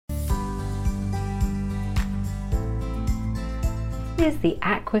is the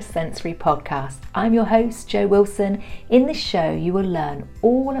Aqua Sensory Podcast. I'm your host, Jo Wilson. In this show, you will learn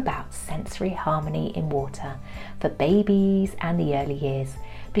all about sensory harmony in water for babies and the early years.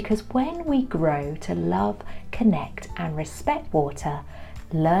 Because when we grow to love, connect, and respect water,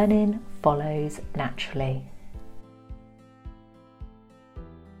 learning follows naturally.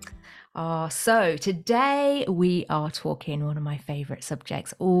 So today we are talking one of my favourite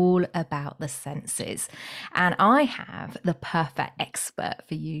subjects, all about the senses. And I have the perfect expert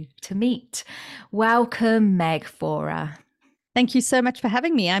for you to meet. Welcome, Meg Faure. Thank you so much for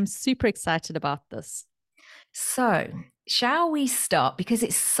having me. I'm super excited about this. So, shall we start? Because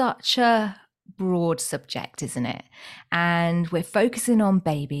it's such a broad subject, isn't it? And we're focusing on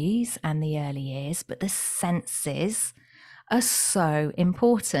babies and the early years, but the senses are so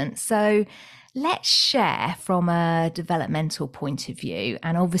important. So let's share from a developmental point of view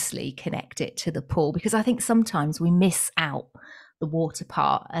and obviously connect it to the pool, because I think sometimes we miss out the water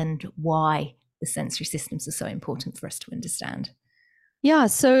part and why the sensory systems are so important for us to understand. Yeah,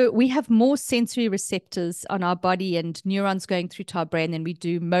 so we have more sensory receptors on our body and neurons going through to our brain than we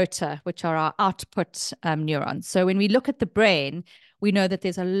do motor, which are our output neurons. So when we look at the brain, we know that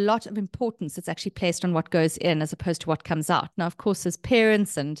there's a lot of importance that's actually placed on what goes in as opposed to what comes out. Now, of course, as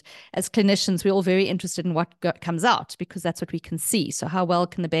parents and as clinicians, we're all very interested in what comes out because that's what we can see. So how well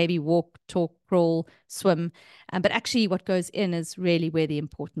can the baby walk, talk, crawl, swim? But actually what goes in is really where the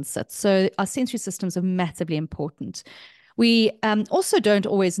importance sits. So our sensory systems are massively important. We also don't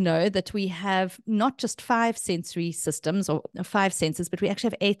always know that we have not just 5 sensory systems or 5 senses, but we actually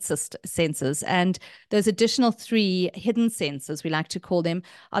have 8 senses. And those additional 3 hidden senses, we like to call them,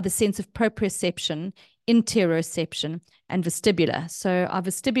 are the sense of proprioception, interoception, and vestibular. So our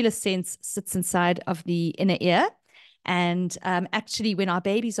vestibular sense sits inside of the inner ear. And actually, when our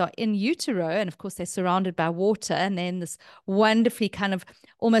babies are in utero, and of course they're surrounded by water, and then this wonderfully kind of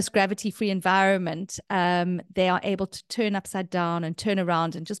almost gravity-free environment, they are able to turn upside down and turn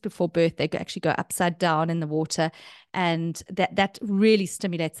around. And just before birth, they actually go upside down in the water. And that really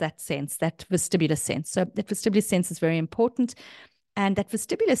stimulates that sense, that vestibular sense. So that vestibular sense is very important. And that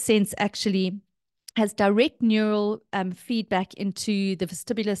vestibular sense actually has direct neural feedback into the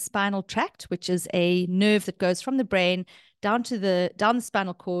vestibular spinal tract, which is a nerve that goes from the brain down the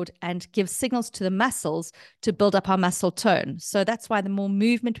spinal cord and gives signals to the muscles to build up our muscle tone. So that's why the more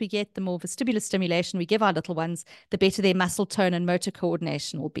movement we get, the more vestibular stimulation we give our little ones, the better their muscle tone and motor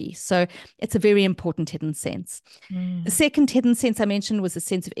coordination will be. So it's a very important hidden sense. The second hidden sense I mentioned was the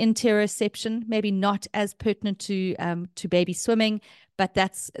sense of interoception, maybe not as pertinent to baby swimming, but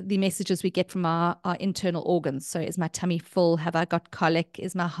that's the messages we get from our internal organs. So is my tummy full? Have I got colic?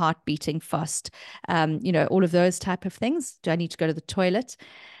 Is my heart beating fast? All of those type of things. Do I need to go to the toilet?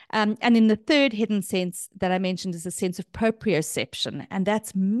 And then the third hidden sense that I mentioned is a sense of proprioception, and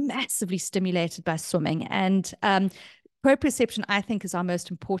that's massively stimulated by swimming. And proprioception, I think, is our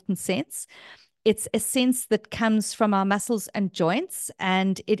most important sense. It's a sense that comes from our muscles and joints,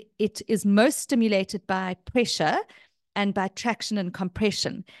 and it is most stimulated by pressure and by traction and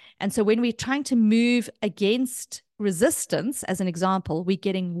compression. And so when we're trying to move against resistance, as an example, we're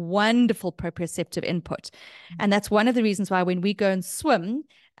getting wonderful proprioceptive input. And that's one of the reasons why when we go and swim,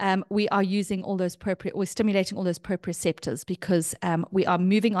 we are using all those we're stimulating all those proprioceptors because we are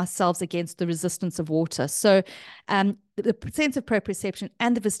moving ourselves against the resistance of water. So the sense of proprioception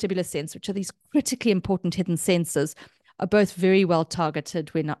and the vestibular sense, which are these critically important hidden senses, are both very well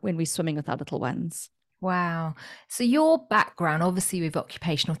targeted when we're swimming with our little ones. Wow. So your background, obviously with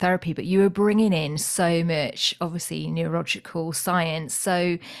occupational therapy, but you were bringing in so much, obviously, neurological science.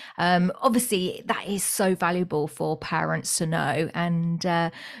 So obviously that is so valuable for parents to know. And do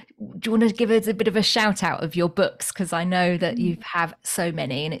you want to give us a bit of a shout out of your books? Because I know that you have so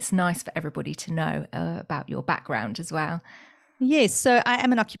many and it's nice for everybody to know about your background as well. Yes. So I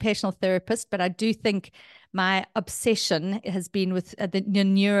am an occupational therapist, but I do think my obsession has been with the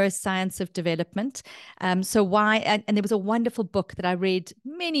neuroscience of development. And there was a wonderful book that I read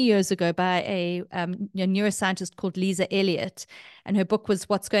many years ago by a neuroscientist called Lisa Elliott, and her book was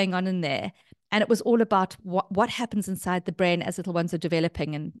What's Going On in There. And it was all about what happens inside the brain as little ones are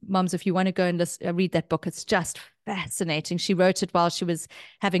developing. And moms, if you want to go and read that book, it's just fascinating. She wrote it while she was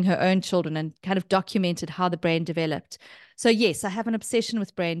having her own children and kind of documented how the brain developed. So yes, I have an obsession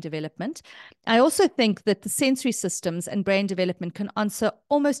with brain development. I also think that the sensory systems and brain development can answer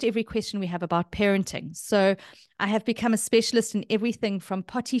almost every question we have about parenting. So I have become a specialist in everything from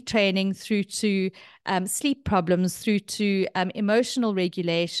potty training through to sleep problems, through to emotional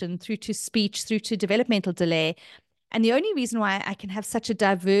regulation, through to speech, through to developmental delay. And the only reason why I can have such a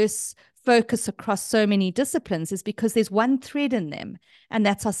diverse focus across so many disciplines is because there's one thread in them, and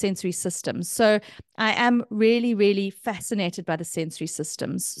that's our sensory systems. So I am really, really fascinated by the sensory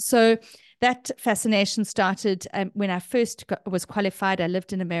systems. So that fascination started when I first was qualified. I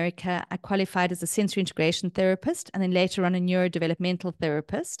lived in America. I qualified as a sensory integration therapist and then later on a neurodevelopmental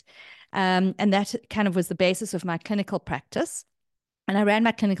therapist. And that kind of was the basis of my clinical practice. And I ran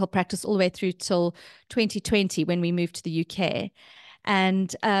my clinical practice all the way through till 2020 when we moved to the UK.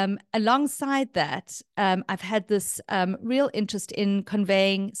 And alongside that, I've had this real interest in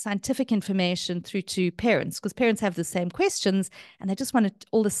conveying scientific information through to parents, because parents have the same questions and they just wanted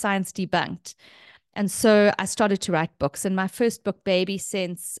all the science debunked. And so I started to write books. And my first book, Baby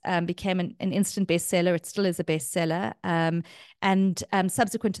Sense, became an instant bestseller. It still is a bestseller. And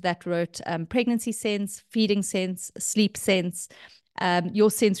subsequent to that, wrote Pregnancy Sense, Feeding Sense, Sleep Sense,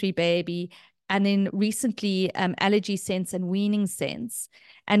 Your Sensory Baby, and then recently Allergy Sense and Weaning Sense.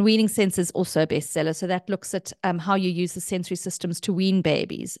 And Weaning Sense is also a bestseller. So that looks at how you use the sensory systems to wean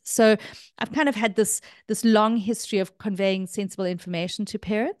babies. So I've kind of had this long history of conveying sensible information to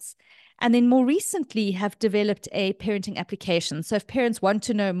parents. And then more recently have developed a parenting application. So if parents want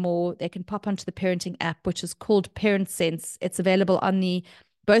to know more, they can pop onto the parenting app, which is called Parent Sense. It's available on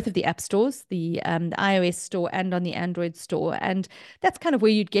both of the app stores, the iOS store and on the Android store. And that's kind of where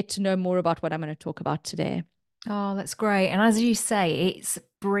you'd get to know more about what I'm going to talk about today. Oh, that's great. And as you say, it's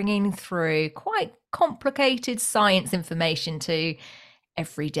bringing through quite complicated science information to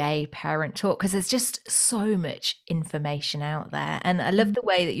everyday parent talk, because there's just so much information out there. And I love the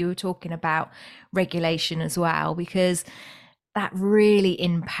way that you were talking about regulation as well, because that really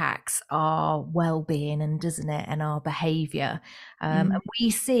impacts our well-being, and doesn't it, and our behavior. And we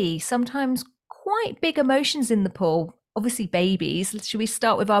see sometimes quite big emotions in the pool. Obviously babies, should we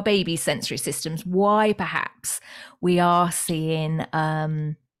start with our baby sensory systems, why perhaps we are seeing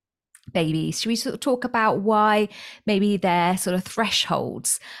babies? Should we sort of talk about why maybe their sort of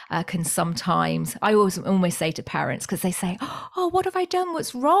thresholds can sometimes, I always say to parents, because they say, oh, what have I done,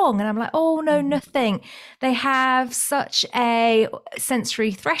 what's wrong? And I'm like, oh no, nothing. They have such a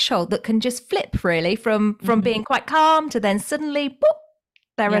sensory threshold that can just flip really from being quite calm to then suddenly boop,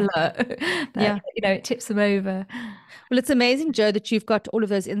 they're alert. That, it tips them over. Well, it's amazing, Joe, that you've got all of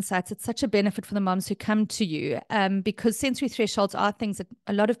those insights. It's such a benefit for the moms who come to you, because sensory thresholds are things that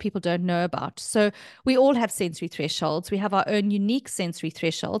a lot of people don't know about. So we all have sensory thresholds. We have our own unique sensory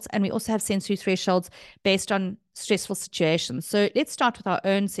thresholds, and we also have sensory thresholds based on stressful situations. So let's start with our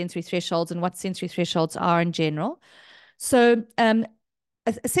own sensory thresholds and what sensory thresholds are in general. So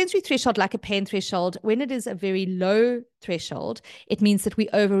a sensory threshold, like a pain threshold, when it is a very low threshold, it means that we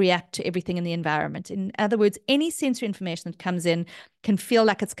overreact to everything in the environment. In other words, any sensory information that comes in can feel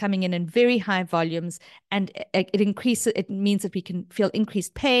like it's coming in very high volumes, and it means that we can feel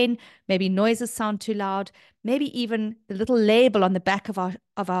increased pain, maybe noises sound too loud, maybe even the little label on the back of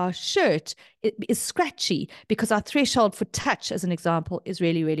our shirt is scratchy because our threshold for touch, as an example, is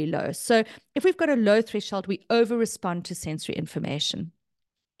really, really low. So if we've got a low threshold, we over-respond to sensory information.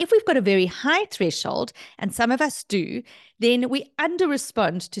 If we've got a very high threshold, and some of us do, then we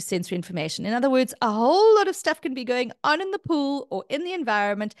under-respond to sensory information. In other words, a whole lot of stuff can be going on in the pool or in the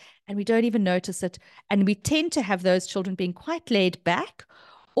environment, and we don't even notice it. And we tend to have those children being quite laid back,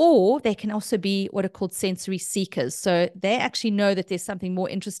 or they can also be what are called sensory seekers. So they actually know that there's something more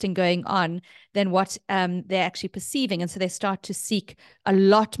interesting going on than what they're actually perceiving. And so they start to seek a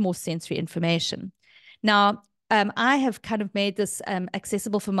lot more sensory information. Now, I have kind of made this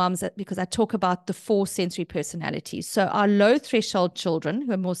accessible for moms because I talk about the 4 sensory personalities. So our low threshold children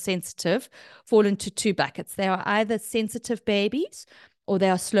who are more sensitive fall into 2 buckets. They are either sensitive babies or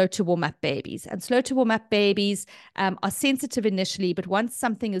they are slow to warm up babies. And slow to warm up babies are sensitive initially, but once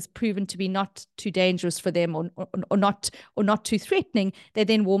something is proven to be not too dangerous for them or not too threatening, they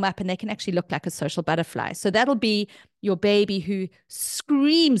then warm up and they can actually look like a social butterfly. So that'll be your baby who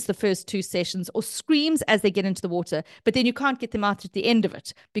screams the first 2 sessions or screams as they get into the water, but then you can't get them out at the end of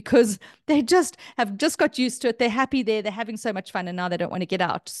it because they have just got used to it. They're happy there. They're having so much fun, and now they don't want to get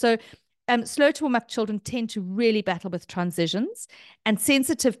out. So slow to warm up children tend to really battle with transitions, and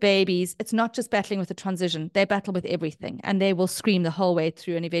sensitive babies, it's not just battling with the transition. They battle with everything, and they will scream the whole way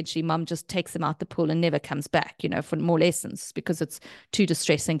through, and eventually mom just takes them out the pool and never comes back, for more lessons because it's too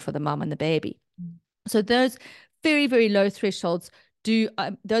distressing for the mom and the baby. So those very, very low thresholds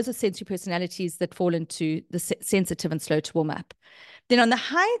those are sensory personalities that fall into the sensitive and slow to warm up. Then on the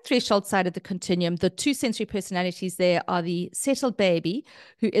high threshold side of the continuum, the 2 sensory personalities there are the settled baby,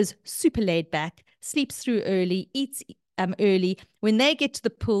 who is super laid back, sleeps through early, eats early. When they get to the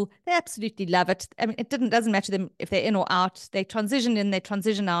pool, they absolutely love it. I mean, doesn't matter to them if they're in or out. They transition in, they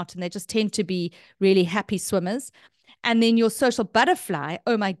transition out, and they just tend to be really happy swimmers. And then your social butterfly,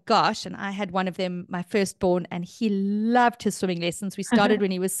 oh my gosh. And I had one of them, my firstborn, and he loved his swimming lessons. We started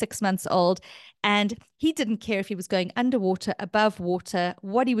when he was 6 months old, and he didn't care if he was going underwater, above water,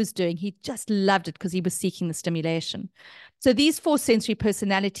 what he was doing. He just loved it because he was seeking the stimulation. So these four sensory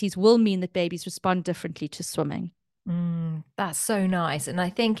personalities will mean that babies respond differently to swimming. That's so nice. And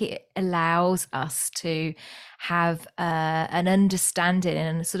I think it allows us to have an understanding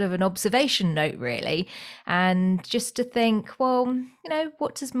and sort of an observation note, really. And just to think, well,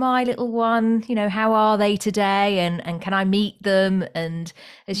 what does my little one, how are they today? And can I meet them? And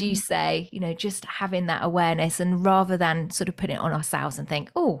as you say, just having that awareness, and rather than sort of putting it on ourselves and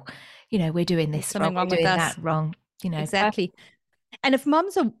think, oh, we're doing There's this wrong, something we're wrong with doing that us. wrong, Exactly. And if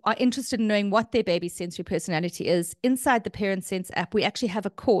moms are interested in knowing what their baby's sensory personality is, inside the Parent Sense app, we actually have a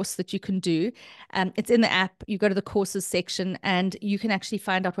course that you can do. It's in the app. You go to the courses section and you can actually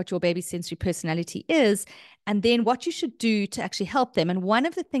find out what your baby's sensory personality is, and then what you should do to actually help them. And one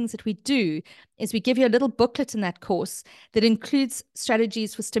of the things that we do is we give you a little booklet in that course that includes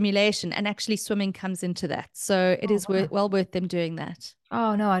strategies for stimulation, and actually swimming comes into that. So it Oh, is wow. well worth them doing that.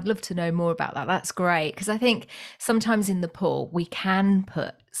 Oh no, I'd love to know more about that. That's great. Because I think sometimes in the pool we can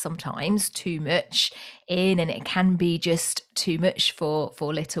put sometimes too much in, and it can be just too much for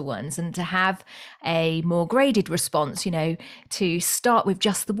little ones. And to have a more graded response, to start with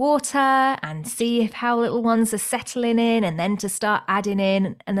just the water and see if how little ones are settling in, and then to start adding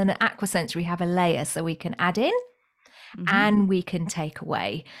in. And then at Aquasense we have a layer so we can add in Mm-hmm. and we can take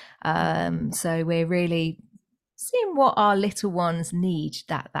away. So we're really seeing what our little ones need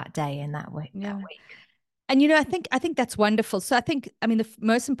that day and that week that Yeah. week. And I think that's wonderful. So I mean, the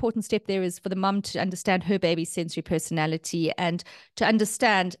most important step there is for the mum to understand her baby's sensory personality and to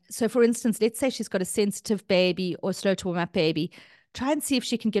understand. So, for instance, let's say she's got a sensitive baby or slow to warm up baby. Try and see if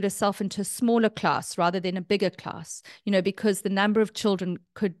she can get herself into a smaller class rather than a bigger class, because the number of children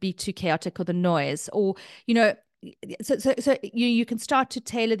could be too chaotic, or the noise, or, you know, so you can start to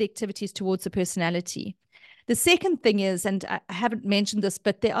tailor the activities towards the personality. The second thing is, and I haven't mentioned this,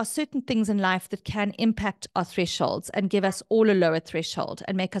 but there are certain things in life that can impact our thresholds and give us all a lower threshold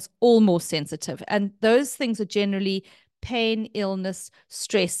and make us all more sensitive. And those things are generally pain, illness,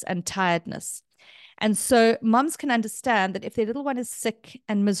 stress, and tiredness. And so moms can understand that if their little one is sick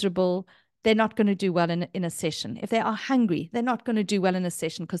and miserable, they're not going to do well in a session. If they are hungry, they're not going to do well in a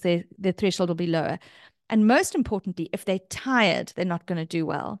session because their threshold will be lower. And most importantly, if they're tired, they're not going to do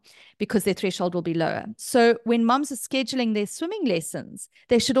well because their threshold will be lower. So when moms are scheduling their swimming lessons,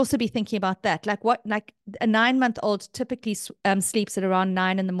 they should also be thinking about that. Like a 9-month-old typically sleeps at around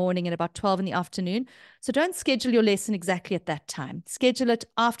 9 in the morning and about 12 in the afternoon. So don't schedule your lesson exactly at that time. Schedule it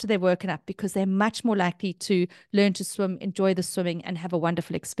after they've woken up, because they're much more likely to learn to swim, enjoy the swimming, and have a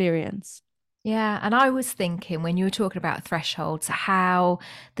wonderful experience. Yeah, and I was thinking when you were talking about thresholds, how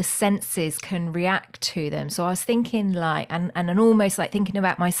the senses can react to them. So I was thinking like, and almost like thinking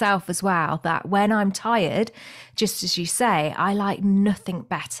about myself as well, that when I'm tired, just as you say, I like nothing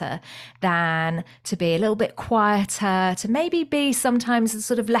better than to be a little bit quieter, to maybe be sometimes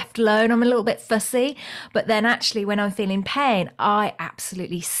sort of left alone. I'm a little bit fussy, but then actually when I'm feeling pain, I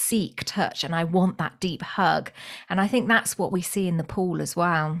absolutely seek touch and I want that deep hug. And I think that's what we see in the pool as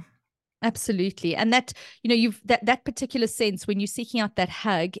well. Absolutely. And that, you've that particular sense when you're seeking out that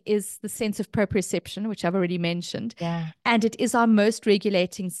hug is the sense of proprioception, which I've already mentioned. Yeah. And it is our most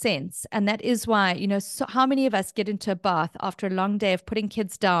regulating sense. And that is why, so how many of us get into a bath after a long day of putting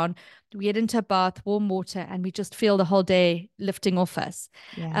kids down? We get into a bath, warm water, and we just feel the whole day lifting off us.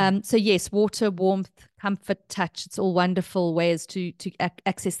 Yeah. So yes, water, warmth, comfort, touch, it's all wonderful ways to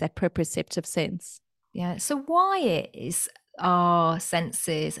access that proprioceptive sense. Yeah. So why is our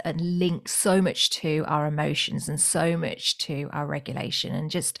senses and linked so much to our emotions and so much to our regulation, and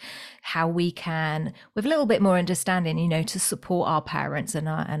just how we can, with a little bit more understanding, to support our parents and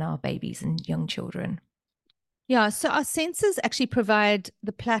our babies and young children. Yeah, so our sensors actually provide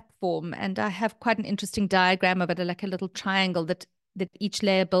the platform, and I have quite an interesting diagram of it, like a little triangle that each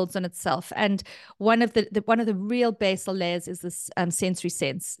layer builds on itself. And one of the real basal layers is this sensory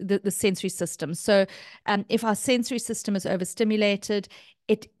sense, the sensory system. So if our sensory system is overstimulated,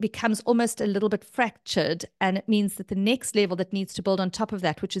 it becomes almost a little bit fractured, and it means that the next level that needs to build on top of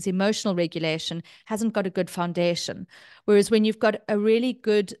that, which is emotional regulation, hasn't got a good foundation. Whereas when you've got a really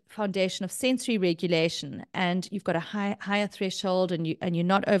good foundation of sensory regulation and you've got a higher threshold, and you're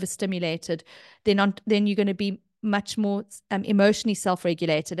not overstimulated, then you're going to be much more emotionally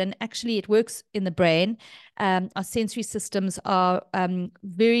self-regulated. And actually, it works in the brain. Our sensory systems are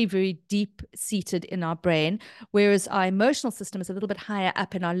very, very deep seated in our brain, whereas our emotional system is a little bit higher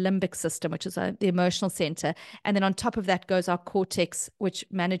up in our limbic system, which is the emotional center. And then on top of that goes our cortex, which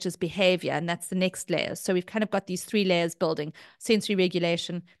manages behavior. And that's the next layer. So we've kind of got these three layers building: sensory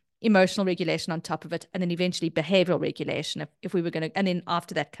regulation, emotional regulation on top of it, and then eventually behavioral regulation if we were going to, and then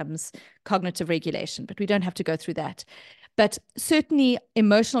after that comes cognitive regulation, but we don't have to go through that. But certainly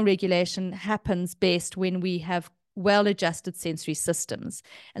emotional regulation happens best when we have well adjusted sensory systems.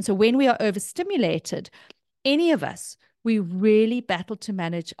 And so when we are overstimulated, any of us, we really battle to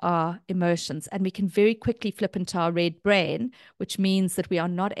manage our emotions, and we can very quickly flip into our red brain, which means that we are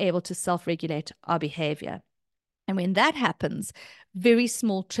not able to self-regulate our behavior. And when that happens, very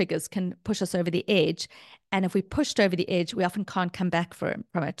small triggers can push us over the edge. And if we're pushed over the edge, we often can't come back from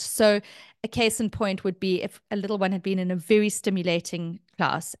it. So, a case in point would be if a little one had been in a very stimulating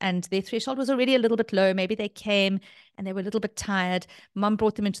class and their threshold was already a little bit low. Maybe they came and they were a little bit tired. Mum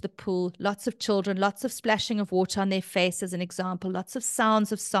brought them into the pool, lots of children, lots of splashing of water on their face, as an example, lots of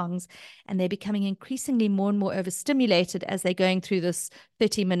sounds of songs. And they're becoming increasingly more and more overstimulated as they're going through this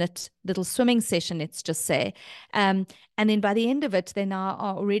 30-minute little swimming session, let's just say. And then by the end of it, they now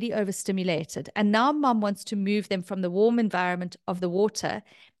are already overstimulated. And now mum wants to move them from the warm environment of the water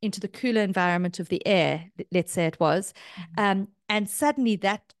into the cooler environment of the air, let's say it was. And suddenly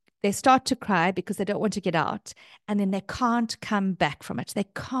they start to cry because they don't want to get out. And then they can't come back from it. They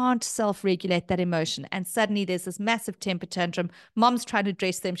can't self-regulate that emotion. And suddenly there's this massive temper tantrum. Mom's trying to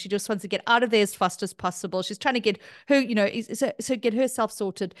dress them. She just wants to get out of there as fast as possible. She's trying to get her, so get herself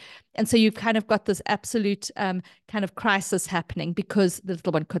sorted. And so you've kind of got this absolute kind of crisis happening because the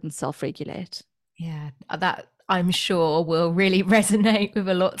little one couldn't self-regulate. Yeah, that I'm sure will really resonate with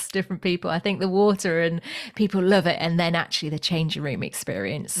a lot of different people. I think the water and people love it, and then actually the changing room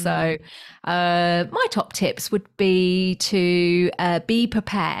experience. So, my top tips would be to be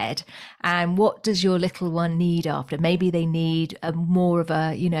prepared. And what does your little one need after? Maybe they need more of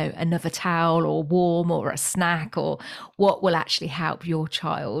a, another towel or warm or a snack, or what will actually help your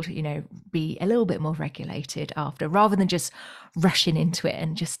child, be a little bit more regulated after, rather than just rushing into it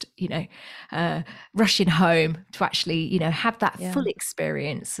and just, rushing home to actually, have that full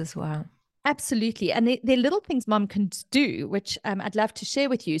experience as well. Absolutely. And they're little things mom can do, which I'd love to share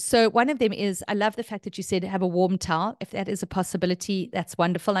with you. So one of them is, I love the fact that you said have a warm towel. If that is a possibility, that's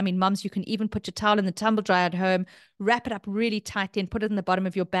wonderful. I mean, moms, you can even put your towel in the tumble dryer at home, wrap it up really tightly and put it in the bottom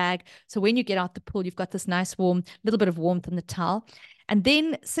of your bag. So when you get out the pool, you've got this nice warm, little bit of warmth in the towel. And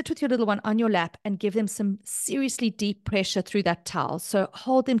then sit with your little one on your lap and give them some seriously deep pressure through that towel. So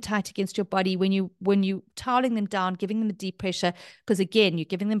hold them tight against your body when you toweling them down, giving them the deep pressure, because again, you're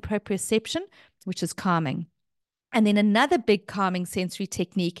giving them proprioception, which is calming. And then another big calming sensory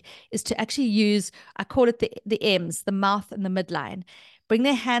technique is to actually use, I call it the M's, the mouth and the midline. Bring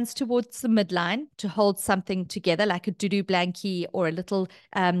their hands towards the midline to hold something together, like a doo-doo blankie or a little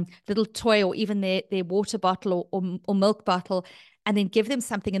toy, or even their water bottle or milk bottle, and then give them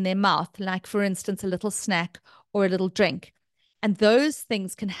something in their mouth, like, for instance, a little snack or a little drink. And those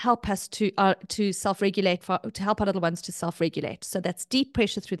things can help us to self-regulate, to help our little ones to self-regulate. So that's deep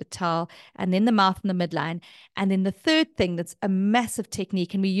pressure through the towel, and then the mouth and the midline. And then the third thing that's a massive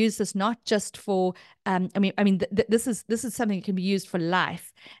technique, and we use this not just for, this is something that can be used for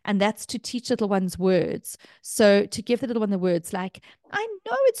life, and that's to teach little ones words. So to give the little one the words like, I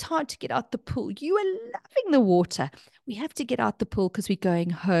know it's hard to get out the pool. You are loving the water. We have to get out the pool because we're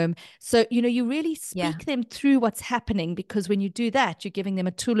going home. So, you really speak them through what's happening, because when you do that, you're giving them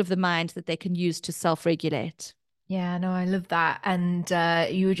a tool of the mind that they can use to self-regulate. Yeah, no, I love that. And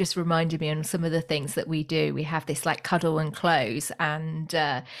you were just reminding me on some of the things that we do. We have this like cuddle and close. And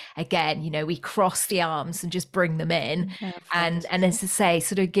again, we cross the arms and just bring them in. And as I say,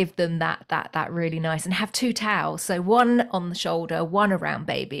 sort of give them that really nice, and have two towels. So one on the shoulder, one around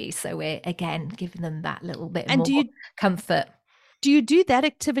baby. So we're again giving them that little bit more comfort. Do you do that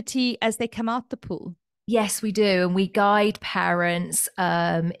activity as they come out the pool? Yes, we do. And we guide parents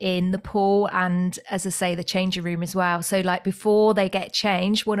in the pool, and as I say, the changing room as well. So like before they get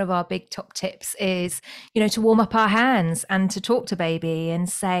changed, one of our big top tips is, to warm up our hands and to talk to baby and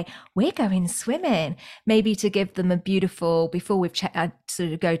say, we're going swimming. Maybe to give them a beautiful, before we've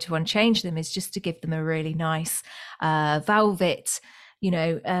sort of go to unchange them, is just to give them a really nice velvet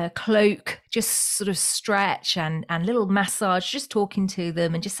cloak, just sort of stretch and little massage, just talking to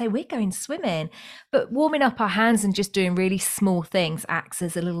them and just say, we're going swimming. But warming up our hands and just doing really small things acts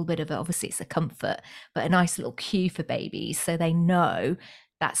as a little bit of obviously it's a comfort, but a nice little cue for babies, so they know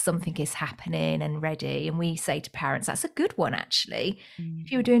that something is happening and ready. And we say to parents, that's a good one, actually,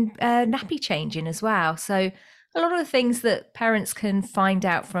 if you were Mm. doing nappy changing as well. So a lot of the things that parents can find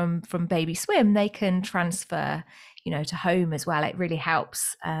out from baby swim, they can transfer, to home as well. It really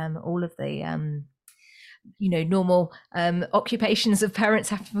helps all of the normal occupations of parents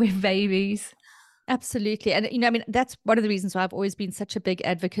have with babies. Absolutely. And, I mean, that's one of the reasons why I've always been such a big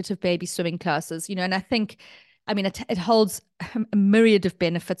advocate of baby swimming classes, and I think, I mean, it holds a myriad of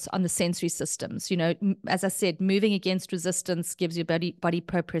benefits on the sensory systems. As I said, moving against resistance gives your body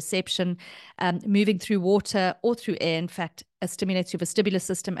proprioception. Moving through water or through air, in fact, stimulates your vestibular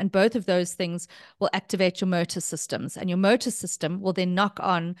system. And both of those things will activate your motor systems. And your motor system will then knock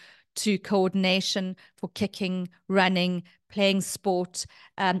on to coordination for kicking, running, playing sport,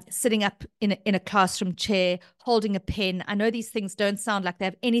 sitting up in a classroom chair, holding a pen. I know these things don't sound like they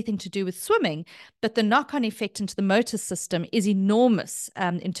have anything to do with swimming, but the knock-on effect into the motor system is enormous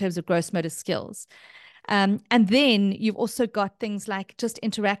in terms of gross motor skills. And then you've also got things like just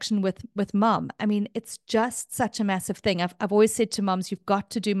interaction with mom. I mean, it's just such a massive thing. I've always said to moms, you've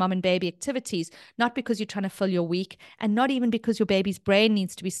got to do mom and baby activities, not because you're trying to fill your week, and not even because your baby's brain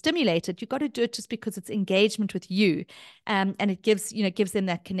needs to be stimulated. You've got to do it just because it's engagement with you, and it gives them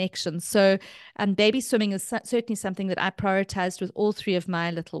that connection. So, baby swimming is certainly something that I prioritized with all three of my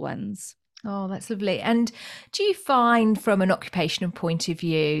little ones. Oh, that's lovely. And do you find, from an occupational point of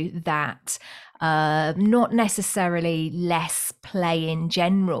view, that not necessarily less play in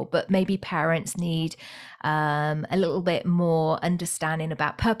general, but maybe parents need a little bit more understanding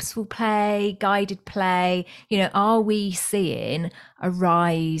about purposeful play, guided play? Are we seeing a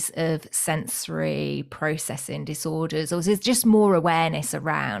rise of sensory processing disorders, or is there just more awareness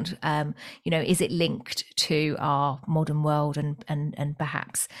around? Is it linked to our modern world and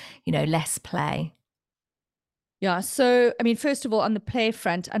perhaps less play? Yeah. So, I mean, first of all, on the play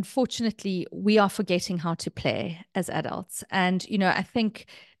front, unfortunately, we are forgetting how to play as adults. And, I think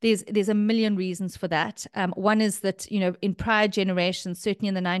there's a million reasons for that. One is that, in prior generations, certainly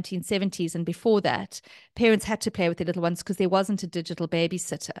in the 1970s and before that, parents had to play with their little ones because there wasn't a digital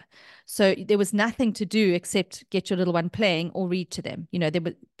babysitter. So there was nothing to do except get your little one playing or read to them.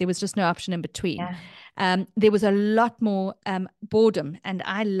 There was just no option in between. Yeah. There was a lot more boredom, and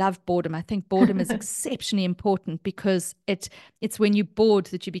I love boredom. I think boredom is exceptionally important because it's when you're bored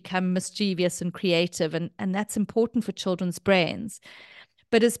that you become mischievous and creative, and that's important for children's brains.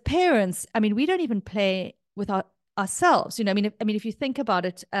 But as parents, I mean, we don't even play with ourselves. I mean, if you think about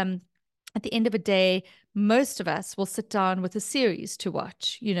it, at the end of a day, most of us will sit down with a series to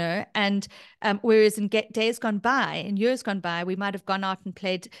watch, and whereas in days gone by, in years gone by, we might have gone out and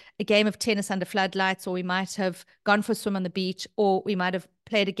played a game of tennis under floodlights, or we might have gone for a swim on the beach, or we might have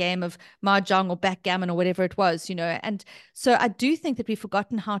played a game of mahjong or backgammon or whatever it was, And so I do think that we've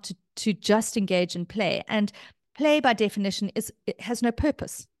forgotten how to just engage and play. And play, by definition, it has no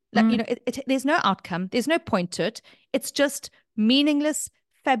purpose. Like, Mm. there's no outcome, there's no point to it. It's just meaningless,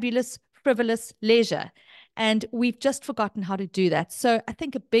 fabulous, frivolous leisure. And we've just forgotten how to do that. So I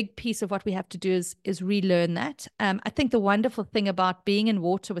think a big piece of what we have to do is relearn that. I think the wonderful thing about being in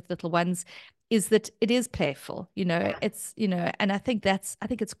water with little ones is that it is playful. And I think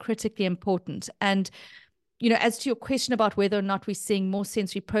it's critically important. And as to your question about whether or not we're seeing more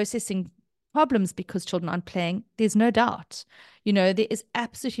sensory processing problems because children aren't playing, there's no doubt. There is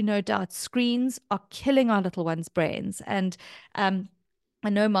absolutely no doubt. Screens are killing our little ones' brains. And I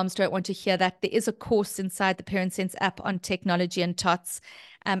know moms don't want to hear that. There is a course inside the Parent Sense app on technology and tots.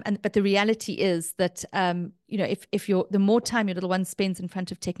 But the reality is that if the more time your little one spends in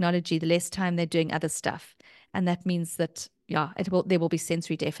front of technology, the less time they're doing other stuff, and that means that there will be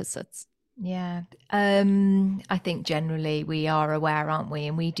sensory deficits. Yeah. I think generally we are aware, aren't we?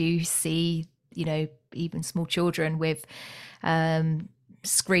 And we do see, even small children with um,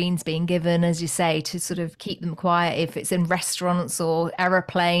 screens being given, as you say, to sort of keep them quiet if it's in restaurants or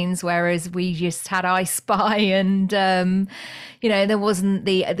aeroplanes, whereas we just had I Spy and there wasn't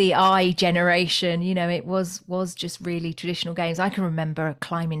the I generation, it was just really traditional games. I can remember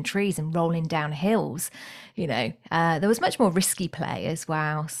climbing trees and rolling down hills. There was much more risky play as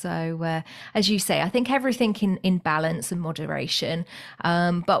well. So as you say, I think everything in balance and moderation,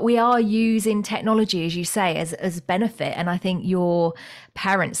 but we are using technology, as you say, as benefit. And I think your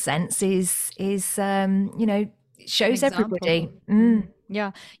parent sense is An shows example. everybody. Mm.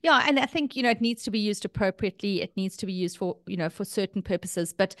 Yeah. Yeah. And I think, it needs to be used appropriately. It needs to be used for certain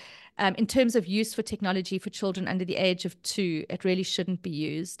purposes. But in terms of use for technology for children under the age of 2, it really shouldn't be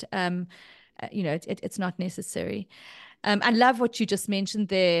used. It's not necessary. I love what you just mentioned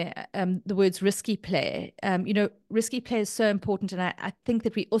there, the words risky play. Risky play is so important. And I think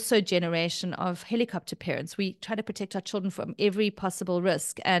that we also a generation of helicopter parents. We try to protect our children from every possible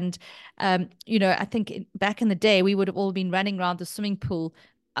risk. And, I think back in the day, we would have all been running around the swimming pool,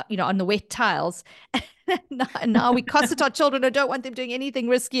 on the wet tiles. And now we cosset our children and don't want them doing anything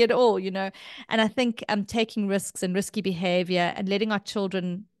risky at all. And I think taking risks and risky behavior and letting our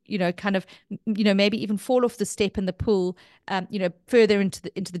children kind of, maybe even fall off the step in the pool, further into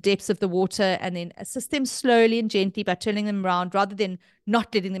the depths of the water, and then assist them slowly and gently by turning them around rather than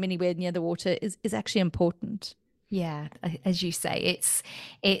not letting them anywhere near the water is actually important. Yeah, as you say,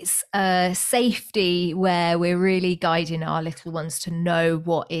 it's safety where we're really guiding our little ones to know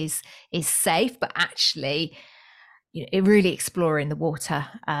what is safe, but actually, really exploring the water.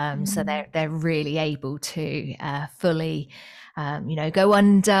 So they're really able to fully, go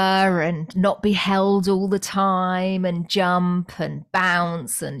under and not be held all the time, and jump and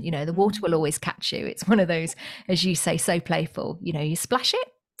bounce, and the water will always catch you. It's one of those, as you say, so playful. You splash it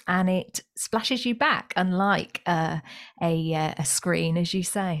and it splashes you back, unlike a screen, as you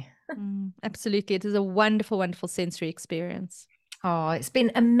say. Absolutely. It is a wonderful, wonderful sensory experience. Oh, it's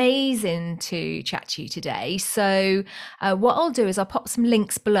been amazing to chat to you today. So what I'll do is I'll pop some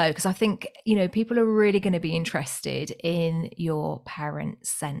links below, because I think, people are really going to be interested in your Parent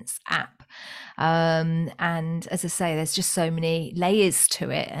Sense app. And as I say, there's just so many layers to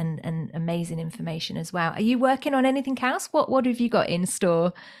it, and amazing information as well. Are you working on anything else? What have you got in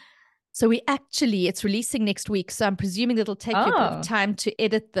store? So it's releasing next week. So I'm presuming it'll take you a bit of time to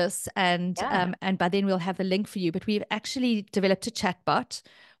edit this, and by then we'll have the link for you. But we've actually developed a chatbot,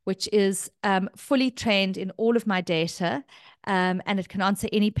 which is fully trained in all of my data, and it can answer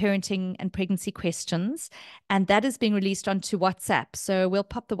any parenting and pregnancy questions. And that is being released onto WhatsApp. So we'll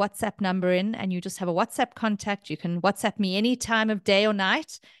pop the WhatsApp number in, and you just have a WhatsApp contact. You can WhatsApp me any time of day or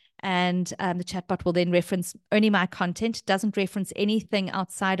night. And the chatbot will then reference only my content, doesn't reference anything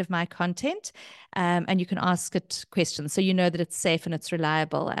outside of my content. And you can ask it questions, so you know that it's safe and it's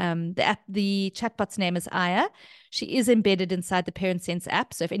reliable. The chatbot's name is Aya. She is embedded inside the Parent Sense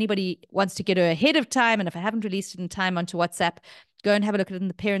app. So if anybody wants to get her ahead of time, and if I haven't released it in time onto WhatsApp, go and have a look at it in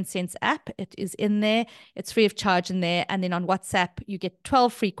the Parent Sense app. It is in there. It's free of charge in there. And then on WhatsApp, you get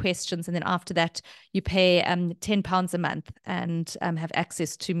 12 free questions. And then after that, you pay £10 a month and have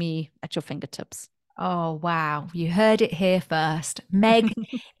access to me at your fingertips. Oh, wow. You heard it here first. Meg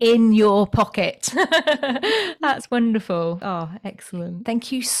in your pocket. That's wonderful. Oh, excellent.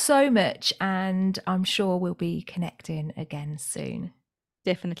 Thank you so much. And I'm sure we'll be connecting again soon.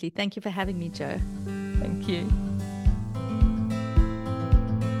 Definitely. Thank you for having me, Jo. Thank you.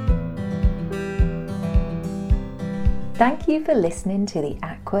 Thank you for listening to the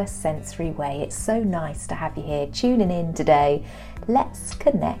Aqua Sensory Way. It's so nice to have you here tuning in today. Let's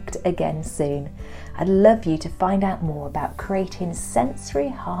connect again soon. I'd love you to find out more about creating sensory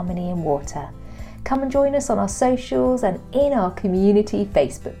harmony in water. Come and join us on our socials and in our community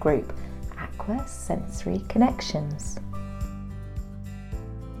Facebook group, Aqua Sensory Connections.